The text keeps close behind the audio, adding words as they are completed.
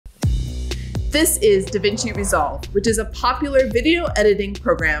This is DaVinci Resolve, which is a popular video editing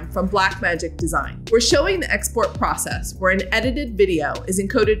program from Blackmagic Design. We're showing the export process where an edited video is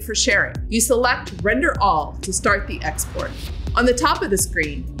encoded for sharing. You select Render All to start the export. On the top of the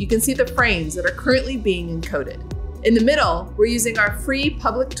screen, you can see the frames that are currently being encoded. In the middle, we're using our free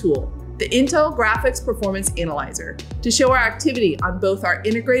public tool, the Intel Graphics Performance Analyzer, to show our activity on both our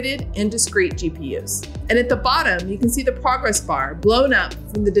integrated and discrete GPUs. And at the bottom, you can see the progress bar blown up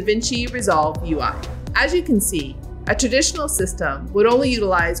from the DaVinci Resolve UI. As you can see, a traditional system would only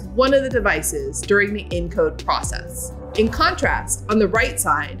utilize one of the devices during the encode process. In contrast, on the right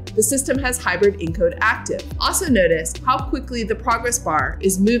side, the system has Hybrid Encode active. Also notice how quickly the progress bar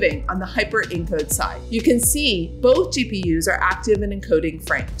is moving on the Hyper Encode side. You can see both GPUs are active in encoding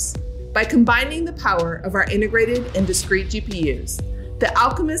frames. By combining the power of our integrated and discrete GPUs, the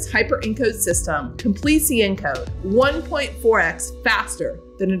Alchemist Hyper Encode system completes the encode 1.4x faster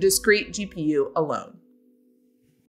than a discrete GPU alone.